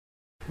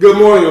Good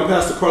morning, I'm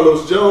Pastor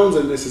Carlos Jones,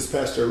 and this is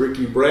Pastor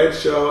Ricky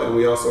Bradshaw, and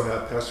we also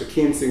have Pastor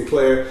Ken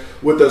Sinclair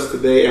with us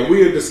today, and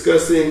we are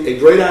discussing a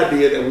great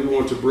idea that we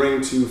want to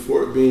bring to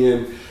Fort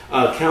Bend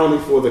County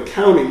for the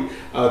county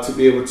to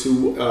be able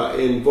to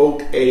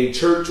invoke a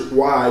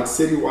church-wide,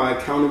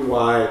 citywide,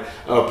 county-wide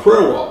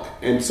prayer walk.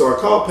 And so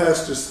I called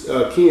Pastor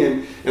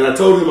Ken, and I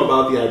told him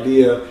about the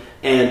idea,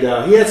 and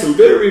he had some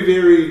very,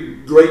 very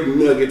great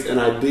nuggets and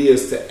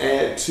ideas to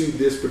add to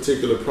this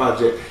particular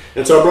project.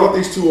 And so I brought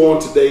these two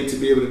on today to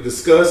be able to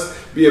discuss,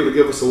 be able to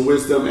give us some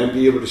wisdom, and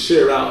be able to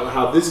share out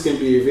how this can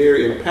be a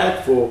very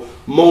impactful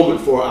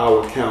moment for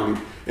our county.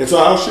 And so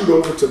I'll shoot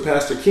over to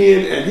Pastor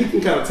Ken, and he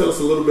can kind of tell us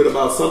a little bit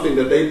about something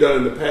that they've done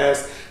in the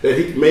past that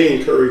he may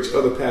encourage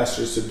other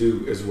pastors to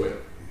do as well.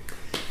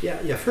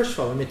 Yeah. First of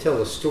all, let me tell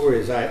the story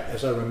as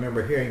I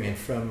remember hearing it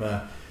from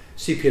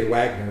C. Peter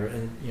Wagner.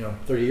 And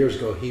 30 years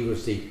ago, he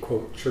was the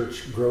quote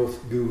church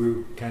growth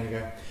guru kind of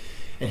guy,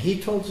 and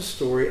he told the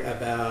story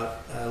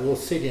about a little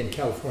city in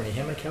California,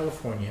 Hammond,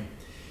 California.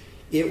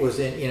 It was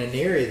in an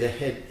area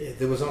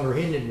that was on an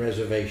Indian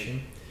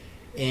reservation.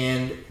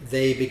 And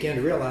they began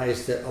to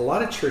realize that a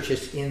lot of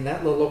churches in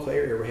that little local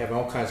area were having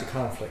all kinds of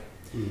conflict.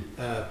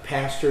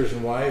 Pastors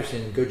and wives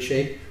in good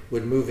shape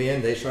would move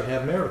in, they started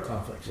having marital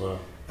conflicts. Wow.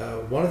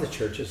 One of the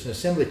churches, an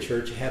assembly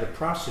church, had a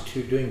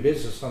prostitute doing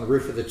business on the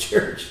roof of the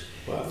church.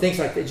 Wow. Things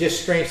like that,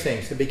 just strange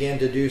things. They began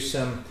to do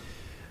some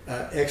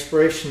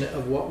exploration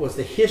of what was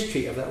the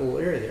history of that little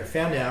area there.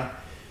 Found out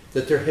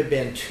that there had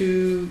been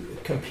two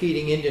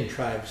competing Indian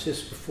tribes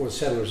just before the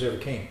settlers ever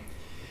came.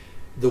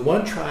 The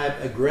one tribe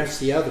aggressed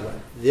the other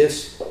one.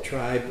 This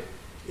tribe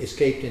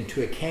escaped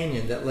into a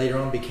canyon that later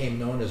on became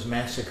known as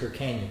Massacre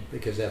Canyon,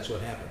 because that's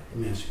what happened.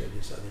 They massacred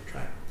this other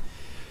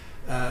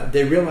tribe.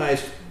 They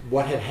realized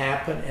what had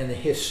happened, and the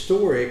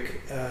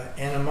historic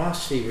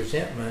animosity,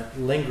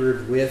 resentment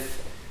lingered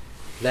with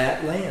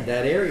that land,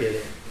 that area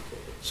there.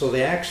 So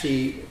they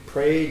actually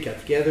prayed, got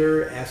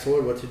together, asked the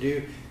Lord what to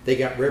do. They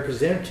got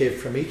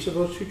representatives from each of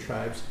those two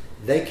tribes.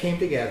 They came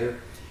together,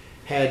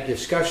 had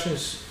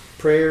discussions,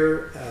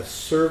 prayer,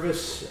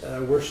 service,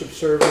 worship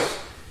service,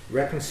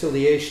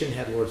 reconciliation,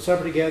 had Lord's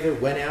Supper together,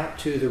 went out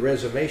to the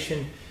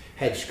reservation,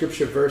 had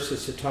scripture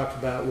verses that talked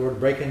about Lord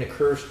breaking the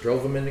curse,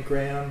 drove them in the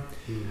ground.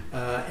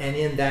 And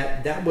in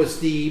that was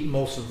the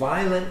most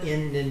violent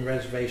Indian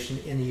reservation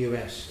in the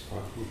U.S.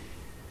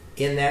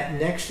 In that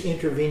next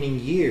intervening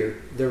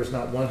year, there was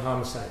not one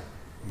homicide.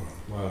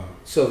 Wow.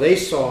 So they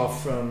saw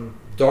from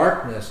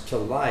darkness to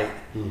light,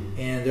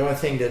 and the only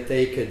thing that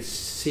they could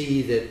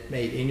see that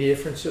made any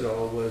difference at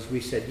all was, we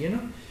said,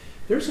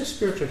 there's a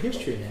spiritual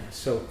history now.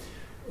 So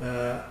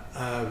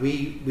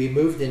we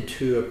moved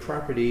into a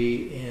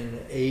property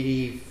in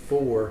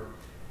 '84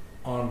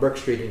 on Brook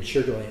Street in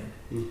Sugar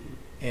Land,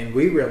 and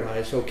we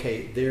realized,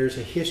 okay, there's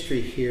a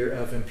history here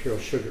of imperial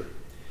sugar,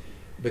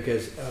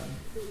 because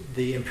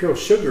the imperial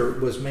sugar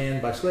was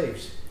manned by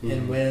slaves,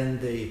 and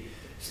when the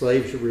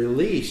slaves were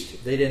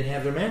released, they didn't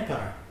have their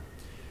manpower.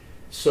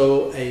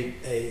 So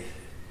a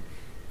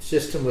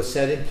system was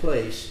set in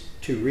place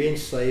to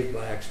re-enslave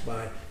blacks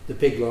by the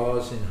pig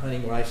laws and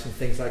hunting license,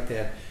 things like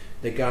that.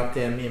 They got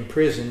them in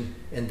prison,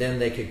 and then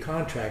they could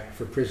contract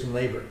for prison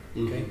labor.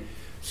 Okay,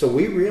 so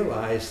we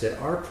realized that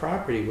our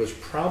property was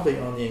probably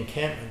on the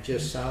encampment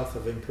just south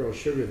of Imperial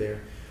Sugar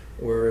there,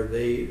 where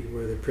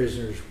the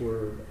prisoners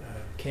were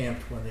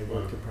camped when they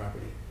worked the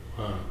property.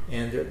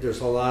 And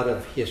there's a lot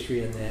of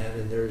history in that,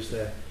 and there's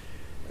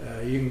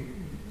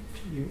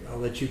I'll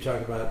let you talk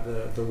about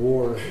the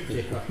war,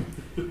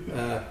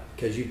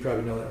 because you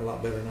probably know that a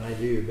lot better than I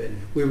do. But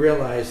we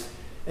realized,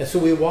 and so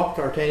we walked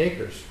our 10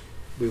 acres.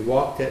 We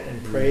walked it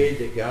and prayed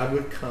that God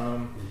would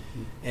come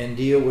and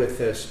deal with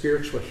a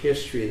spiritual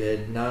history that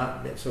had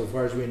not been, so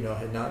far as we know,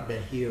 had not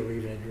been healed or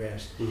even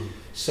addressed.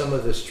 Some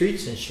of the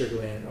streets in Sugar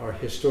Land are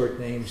historic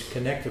names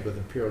connected with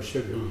Imperial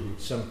Sugar.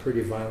 Some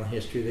pretty violent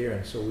history there.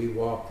 And so we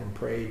walked and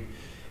prayed,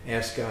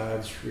 asked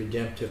God's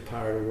redemptive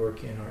power to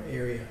work in our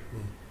area.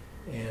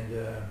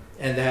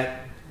 And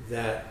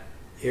that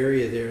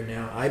area there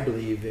now, I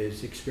believe,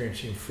 is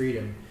experiencing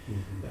freedom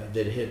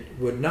that it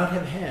would not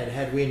have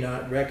had we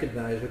not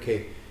recognized,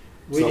 okay,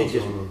 we didn't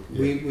just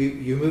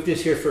you moved us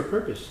here for a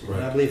purpose. Right.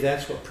 And I believe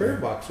that's what prayer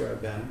walks are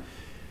about.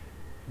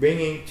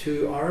 Bringing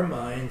to our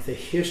mind the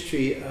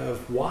history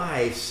of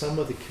why some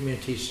of the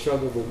communities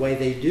struggle the way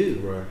they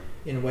do,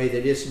 in a way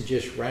that isn't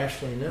just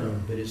rationally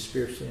known, but is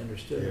spiritually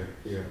understood.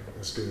 Yeah,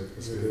 that's good.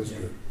 That's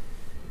good.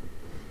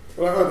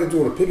 Well, I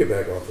do want to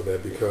piggyback off of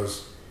that,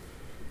 because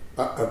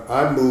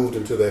I moved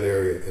into that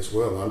area as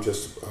well. I'm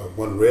just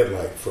one red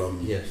light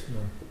from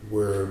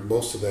where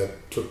most of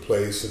that took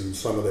place, and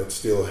some of that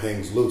still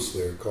hangs loose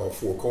there, called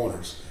Four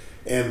Corners.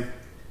 And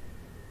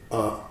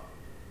I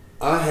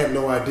had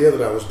no idea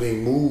that I was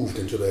being moved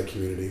into that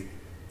community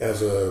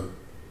as a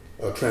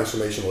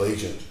transformational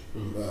agent.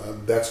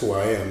 That's who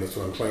I am. That's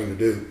what I'm trying to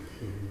do.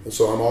 And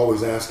so I'm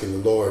always asking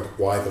the Lord,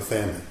 why the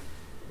famine?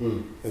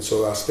 And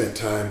so I spent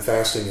time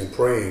fasting and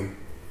praying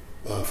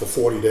for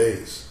 40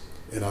 days.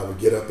 And I would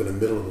get up in the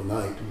middle of the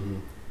night,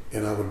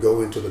 and I would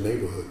go into the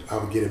neighborhood. I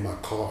would get in my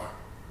car,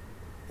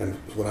 And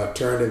when I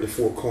turned into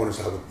Four Corners,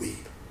 I would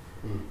weep.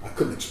 I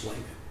couldn't explain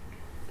it.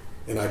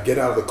 And I'd get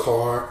out of the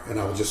car and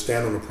I would just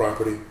stand on the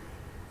property.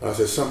 And I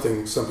said,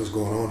 something's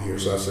going on here.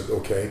 So I said,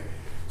 okay,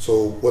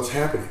 so what's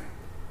happening?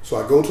 So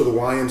I go to the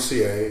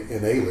YMCA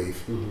in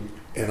A-Leaf,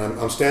 and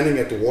I'm standing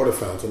at the water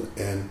fountain,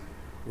 and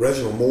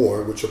Reginald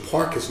Moore, which a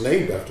park is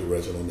named after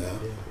Reginald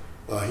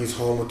now, he's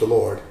home with the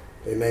Lord.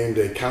 They named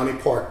a county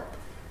park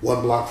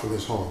 1 block from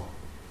his home.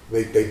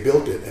 They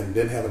built it and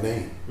didn't have a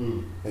name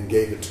and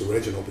gave it to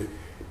Reginald.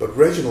 But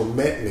Reginald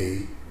met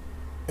me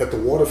at the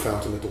water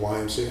fountain at the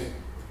YMCA.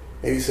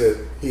 And he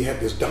said he had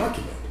this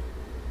document,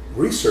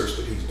 research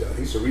that he's done.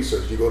 He's a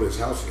researcher. You go to his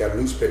house, he got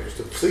newspapers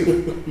to the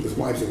ceiling. His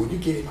wife said, "Will you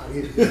get him out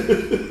here?"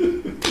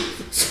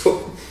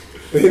 So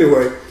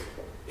anyway,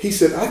 he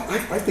said,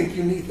 I think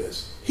you need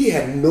this. He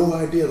had no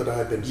idea that I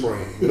had been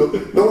praying.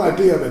 No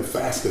idea I've been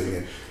fasting.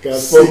 And God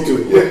spoke to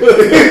him.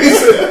 He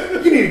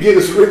said, "You need to get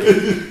us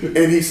Ricky."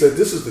 And he said,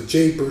 "This is the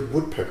Jaybird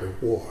Woodpecker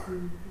War."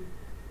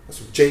 I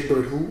said,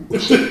 "Jaybird who?"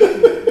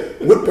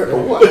 "Woodpecker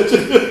what?"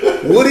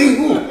 "Woody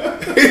who?"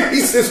 He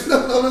says,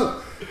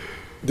 No.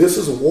 This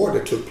is a war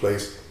that took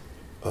place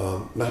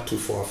not too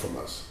far from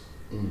us.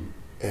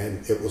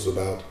 And it was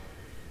about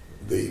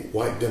the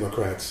white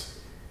Democrats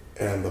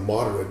and the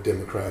moderate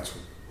Democrats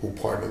who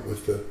partnered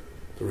with the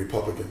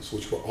Republicans,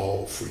 which were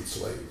all freed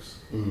slaves,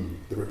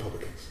 the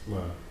Republicans.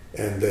 Wow.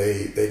 And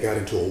they got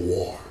into a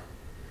war.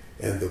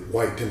 And the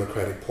white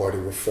Democratic Party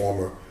were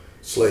former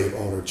slave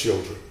owner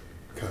children,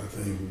 kind of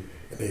thing.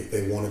 And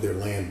they wanted their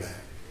land back.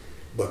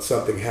 But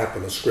something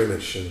happened, a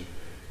scrimmage,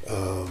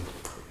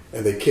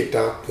 and they kicked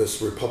out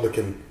this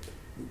Republican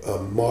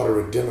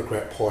moderate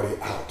Democrat Party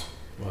out.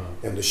 Wow.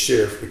 And the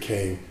sheriff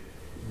became,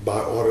 by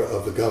order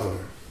of the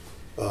governor,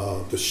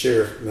 the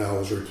sheriff now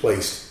was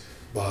replaced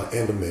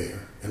and the mayor,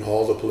 and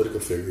all the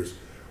political figures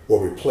were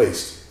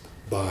replaced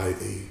by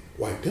the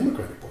white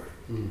Democratic Party.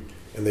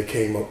 And they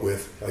came up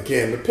with,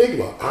 again, the pig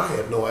law. I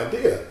had no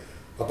idea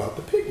about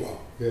the pig law,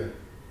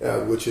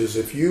 which is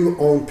if you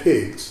own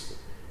pigs,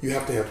 you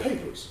have to have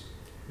papers.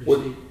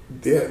 You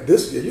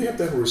have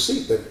to have a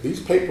receipt that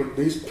these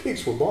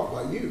pigs were bought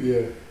by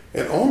you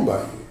and owned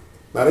by you.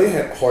 Now they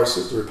had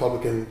horses. The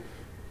Republican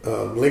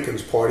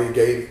Lincoln's party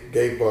gave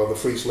the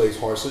free slaves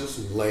horses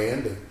and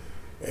land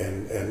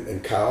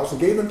and cows and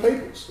gave them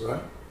papers,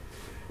 right?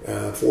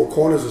 Four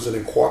Corners is an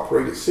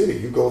incorporated city.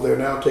 You go there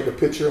now, take a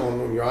picture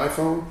on your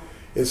iPhone.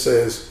 It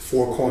says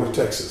Four Corners,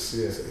 Texas.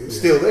 It's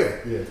still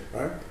there,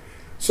 right?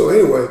 So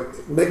anyway,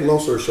 make a long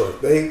story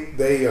short, they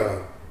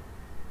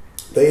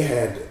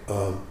had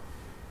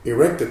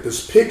erected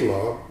this pig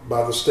law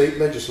by the state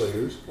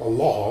legislators, a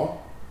law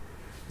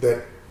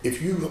that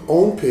if you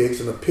own pigs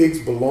and the pigs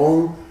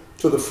belong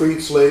to the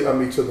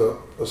to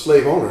the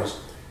slave owners,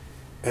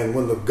 and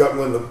when the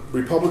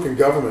Republican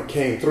government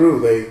came through,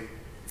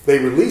 they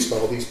released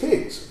all these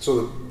pigs.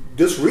 So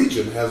this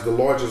region has the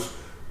largest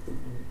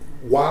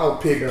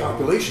wild pig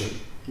population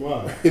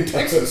in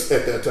Texas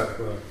at that time.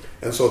 Wow.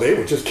 And so they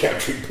were just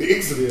capturing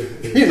pigs, and,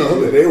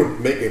 they were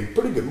making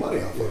pretty good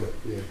money off of it,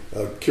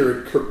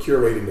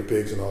 curating the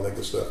pigs and all that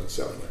good stuff and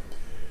selling it.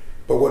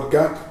 But what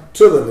got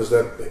to them is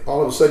that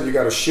all of a sudden you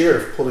got a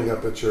sheriff pulling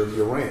up at your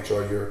ranch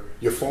or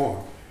your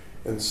farm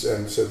and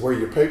said, "Where are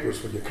your papers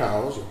for your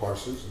cows, your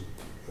horses,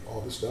 and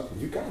all this stuff?" And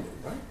you got it,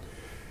 right?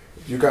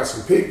 You got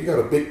some pig. You got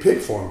a big pig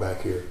farm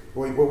back here.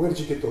 Where did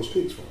you get those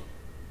pigs from?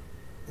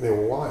 And they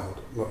were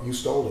wild. You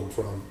stole them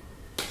from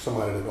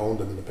somebody that owned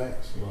them in the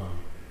past. Wow.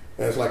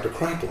 And it's like the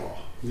crack law,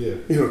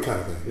 kind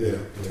of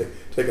thing.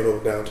 Taking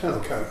over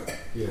downtown kind of thing.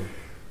 Yeah.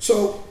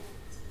 So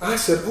I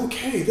said,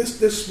 okay,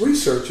 this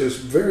research is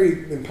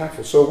very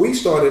impactful. So we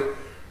started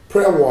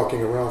prayer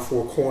walking around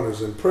Four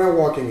Corners and prayer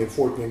walking in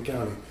Fort Bend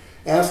County,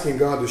 asking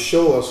God to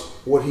show us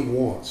what He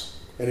wants.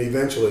 And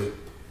eventually,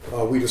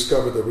 we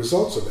discovered the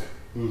results of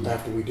that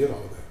after we did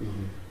all of that.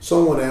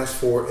 Someone asked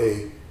for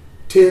a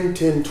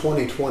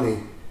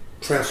 10-10-20-20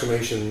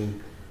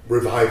 transformation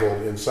revival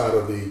inside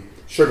of the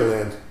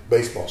Sugarland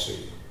baseball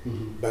stadium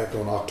back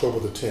on October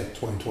the 10th,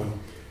 2020.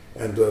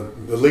 And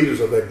the leaders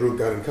of that group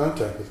got in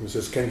contact with me and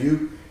says, "Can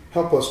you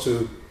help us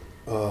to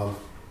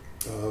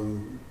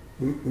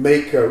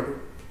make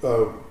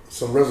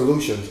some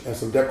resolutions and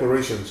some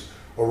declarations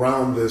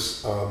around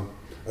this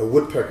a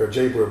woodpecker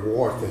jaybird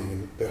war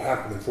thing that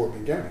happened in Fort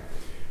Bend County?"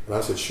 And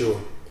I said, "Sure."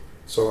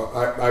 So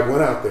I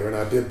went out there and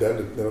I did that.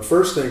 And the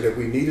first thing that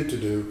we needed to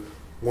do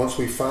once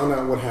we found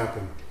out what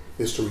happened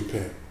is to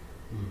repent.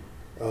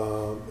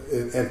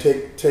 And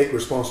take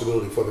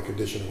responsibility for the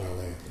condition of our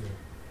land.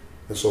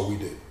 And so we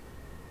did.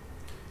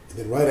 And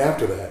then right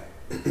after that,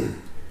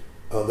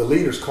 the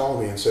leaders called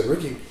me and said,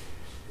 "Ricky,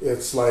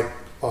 it's like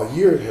a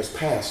year has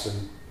passed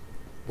and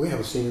we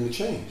haven't seen any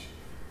change."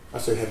 I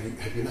said,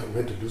 have you not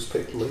read the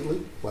newspaper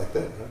lately? Like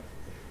that, right?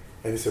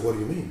 And he said, "What do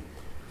you mean?"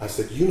 I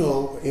said, "You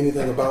know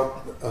anything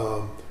about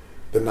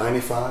the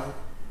 95,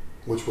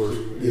 which were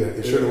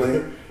in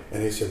Sugarland?"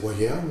 And he said, "Well,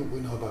 yeah, we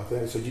know about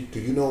that." I said, "Do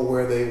you know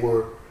where they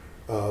were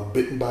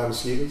bitten by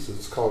mosquitoes?"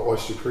 It's called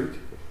Oyster Creek,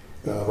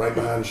 right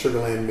behind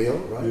Sugarland Mill,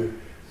 right?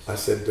 I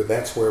said,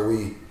 "That's where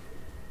we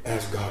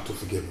ask God to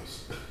forgive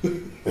us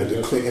and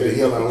to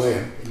heal our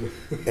land.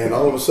 And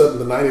all of a sudden,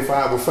 the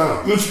 95 were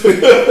found.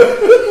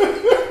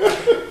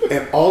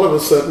 And all of a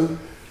sudden,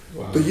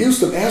 the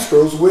Houston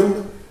Astros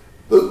win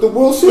the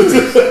World Series.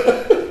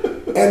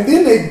 And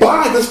then they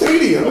buy the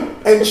stadium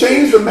and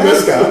change the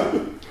mascot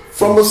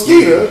from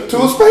mosquito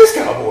to a space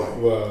cowboy.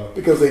 Wow.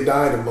 Because they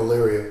died of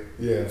malaria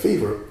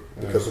fever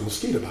because of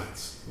mosquito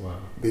bites. Wow.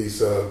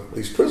 These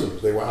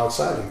prisoners, they were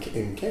outside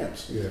in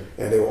camps,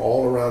 and they were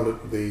all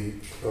around the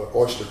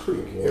Oyster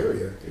Creek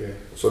area. Yeah.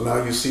 So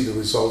now you see the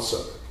results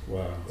of it.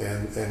 Wow.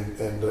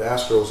 And the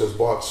Astros has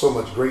brought so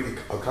much great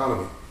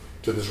economy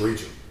to this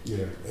region.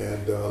 Yeah.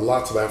 And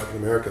lots of African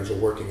Americans are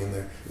working in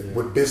there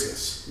with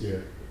business. Yeah.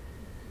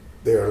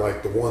 They are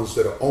like the ones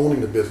that are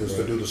owning the business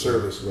to do the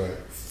service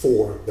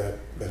for that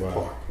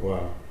park.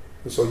 Wow.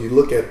 And so you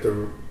look at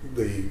the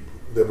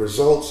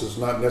results is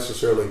not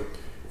necessarily,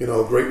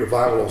 great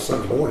revival on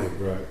Sunday morning,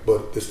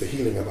 but it's the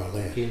healing of our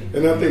land.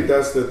 And I think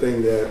that's the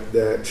thing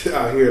that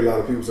I hear a lot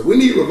of people say, we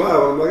need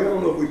revival. I'm like, I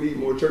don't know if we need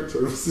more church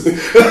services.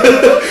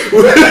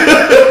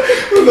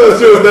 I'm not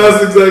sure if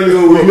that's exactly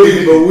what we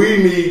need, but we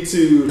need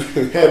to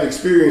have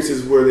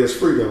experiences where there's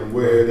freedom,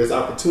 where there's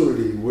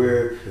opportunity,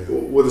 where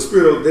the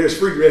spirit, there's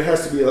freedom. There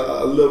has to be a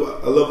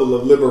level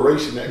of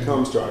liberation that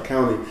comes to our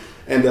county.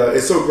 And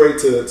it's so great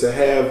to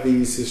have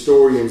these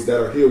historians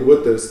that are here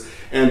with us.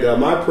 And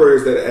my prayer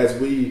is that as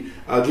we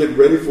get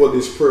ready for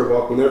this prayer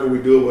walk, whenever we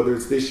do it, whether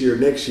it's this year or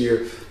next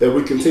year, that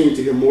we continue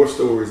to hear more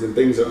stories and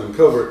things are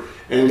uncovered.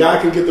 And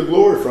God can get the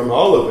glory from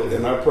all of it.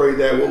 And I pray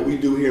that what we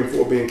do here in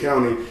Fort Bend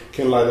County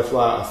can light a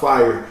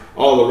fire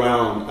all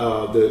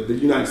around the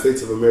United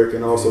States of America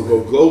and also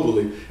go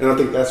globally. And I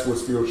think that's what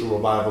spiritual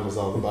revival is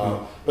all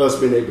about. Us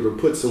being able to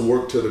put some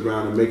work to the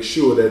ground and make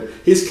sure that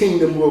His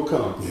kingdom will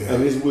come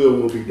and His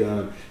will be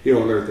done here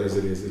on earth as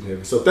it is in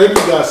heaven. So thank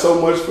you guys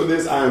so much for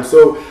this. I am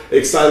so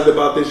excited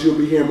about this. You'll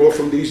be hearing more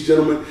from these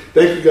gentlemen.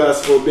 Thank you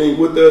guys for being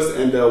with us.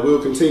 And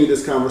we'll continue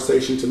this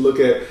conversation to look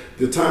at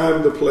the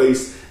time, the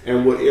place,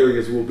 and what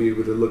areas we'll be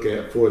able to look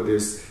at for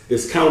this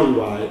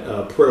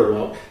countywide prayer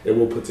walk that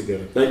we'll put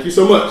together. Thank you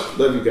so much.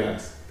 Love you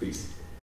guys. Peace.